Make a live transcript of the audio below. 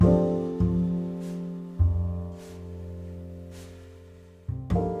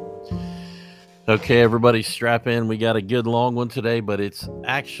Okay, everybody, strap in. We got a good long one today, but it's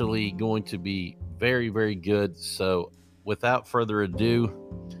actually going to be very, very good. So, without further ado,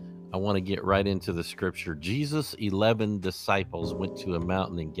 I want to get right into the scripture. Jesus' 11 disciples went to a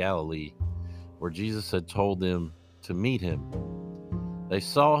mountain in Galilee where Jesus had told them to meet him. They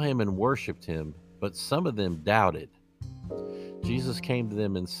saw him and worshiped him, but some of them doubted. Jesus came to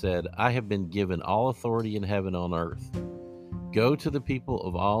them and said, I have been given all authority in heaven and on earth. Go to the people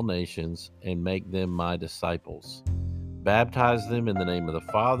of all nations and make them my disciples. Baptize them in the name of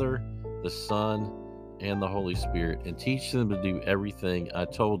the Father, the Son, and the Holy Spirit, and teach them to do everything I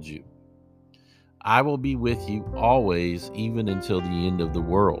told you. I will be with you always, even until the end of the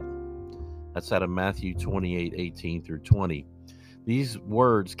world. That's out of Matthew 28:18 through 20. These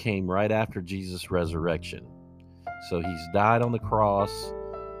words came right after Jesus' resurrection. So he's died on the cross,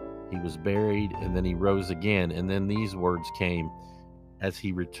 he was buried, and then he rose again. And then these words came as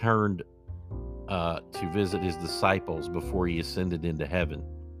he returned to visit his disciples before he ascended into heaven.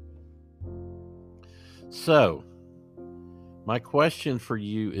 So, my question for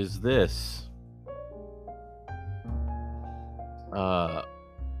you is this. What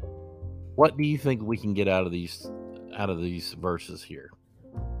do you think we can get out of these verses here?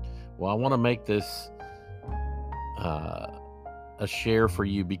 Well, I want to make this a share for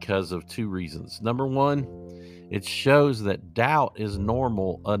you because of two reasons. Number one, it shows that doubt is a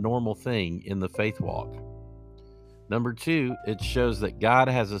normal thing in the faith walk. Number two, it shows that God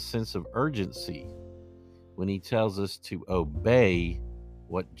has a sense of urgency when he tells us to obey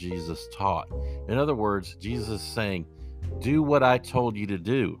what Jesus taught. In other words, Jesus is saying, do what I told you to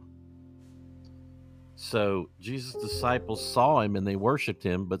do. So Jesus' disciples saw him and they worshiped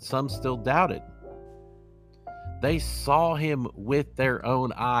him, but some still doubted. They saw him with their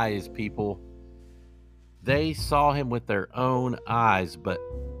own eyes, people. They saw him with their own eyes, but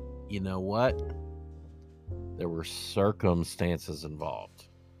you know what? There were circumstances involved.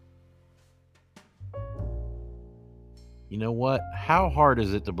 You know what? How hard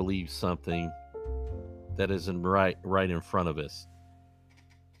is it to believe something that isn't right in front of us?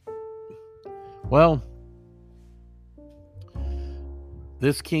 Well,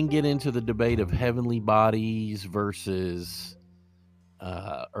 this can get into the debate of heavenly bodies versus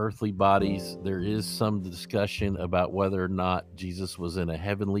earthly bodies. There is some discussion about whether or not Jesus was in a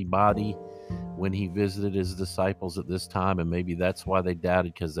heavenly body when he visited his disciples at this time, and maybe that's why they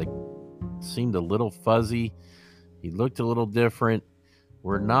doubted, because they seemed a little fuzzy. He looked a little different.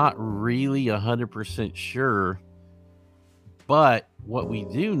 We're not really 100% sure, but what we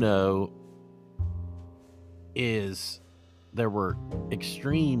do know is there were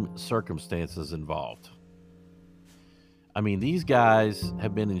extreme circumstances involved. I mean, these guys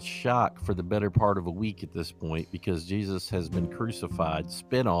have been in shock for the better part of a week at this point because Jesus has been crucified,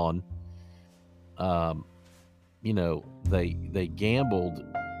 spit on. They gambled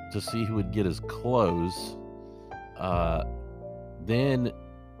to see who would get his clothes. Then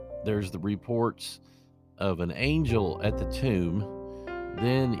there's the reports of an angel at the tomb.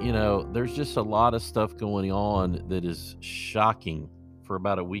 Then, there's just a lot of stuff going on that is shocking for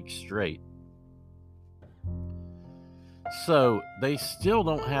about a week straight. So they still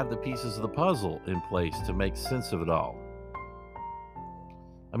don't have the pieces of the puzzle in place to make sense of it all.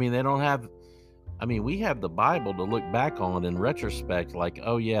 I mean, we have the Bible to look back on in retrospect, like,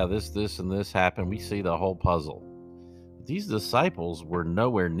 oh yeah, this, and this happened. We see the whole puzzle. But these disciples were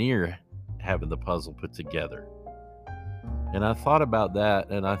nowhere near having the puzzle put together. And I thought about that,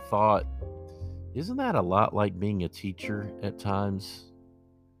 and I thought, isn't that a lot like being a teacher at times?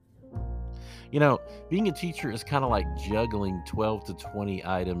 Being a teacher is kind of like juggling 12 to 20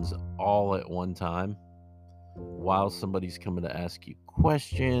 items all at one time while somebody's coming to ask you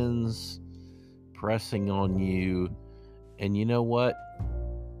questions, pressing on you. And you know what?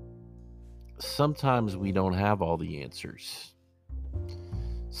 Sometimes we don't have all the answers.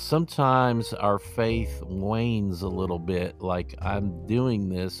 Sometimes our faith wanes a little bit, like, I'm doing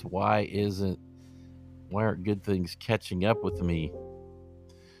this, why aren't good things catching up with me?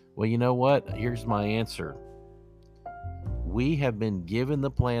 Well, you know what? Here's my answer. We have been given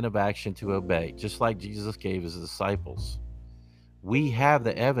the plan of action to obey, just like Jesus gave his disciples. We have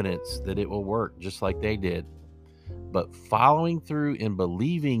the evidence that it will work, just like they did. But following through and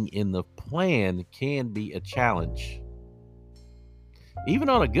believing in the plan can be a challenge, even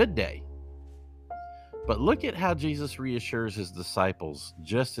on a good day. But look at how Jesus reassures his disciples,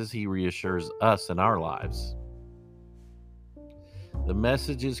 just as he reassures us in our lives. The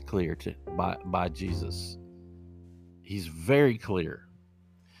message is clear by Jesus. He's very clear.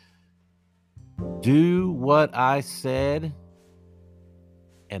 Do what I said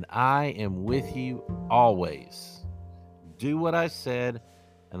and I am with you always. Do what I said,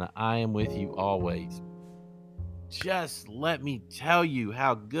 and I am with you always. Just let me tell you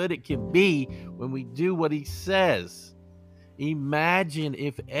how good it can be when we do what he says. Imagine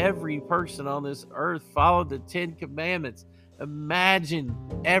if every person on this earth followed the 10 commandments. Imagine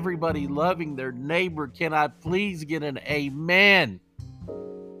everybody loving their neighbor. Can I please get an amen?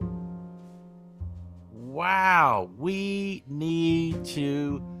 Wow, we need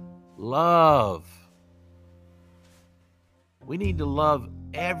to love. We need to love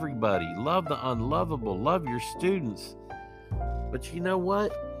everybody. Love the unlovable. Love your students. But you know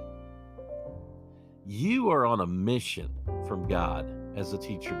what? You are on a mission from God as a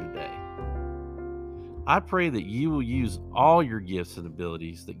teacher today. I pray that you will use all your gifts and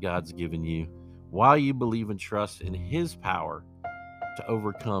abilities that God's given you while you believe and trust in His power to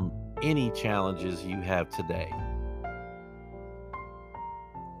overcome any challenges you have today.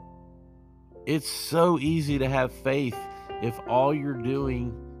 It's so easy to have faith if all you're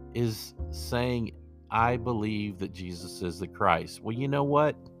doing is saying, I believe that Jesus is the Christ. Well, you know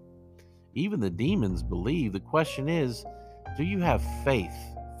what? Even the demons believe. The question is, do you have faith?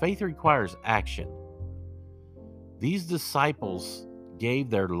 Faith requires action. These disciples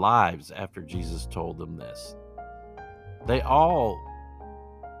gave their lives after Jesus told them this. They all,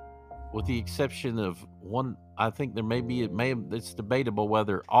 with the exception of one, I think it's debatable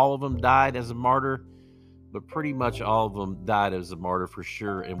whether all of them died as a martyr, but pretty much all of them died as a martyr for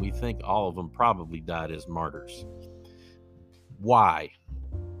sure, and we think all of them probably died as martyrs. Why?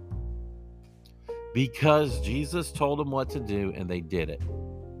 Because Jesus told them what to do and they did it.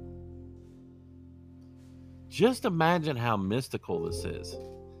 Just imagine how mystical this is.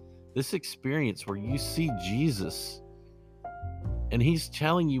 This experience where you see Jesus and he's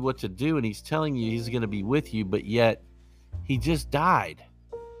telling you what to do and he's telling you he's going to be with you, but yet he just died.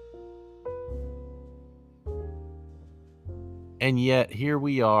 And yet here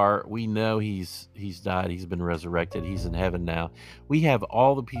we are. We know he's died. He's been resurrected. He's in heaven now. We have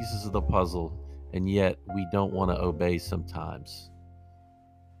all the pieces of the puzzle, and yet we don't want to obey sometimes.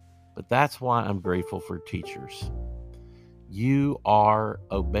 But that's why I'm grateful for teachers. You are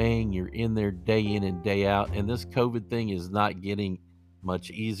obeying. You're in there day in and day out. And this COVID thing is not getting much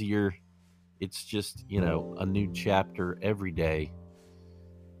easier. It's just, a new chapter every day.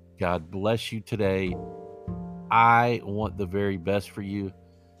 God bless you today. I want the very best for you.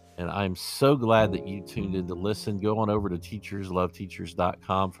 And I'm so glad that you tuned in to listen. Go on over to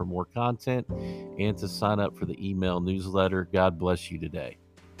teachersloveteachers.com for more content and to sign up for the email newsletter. God bless you today.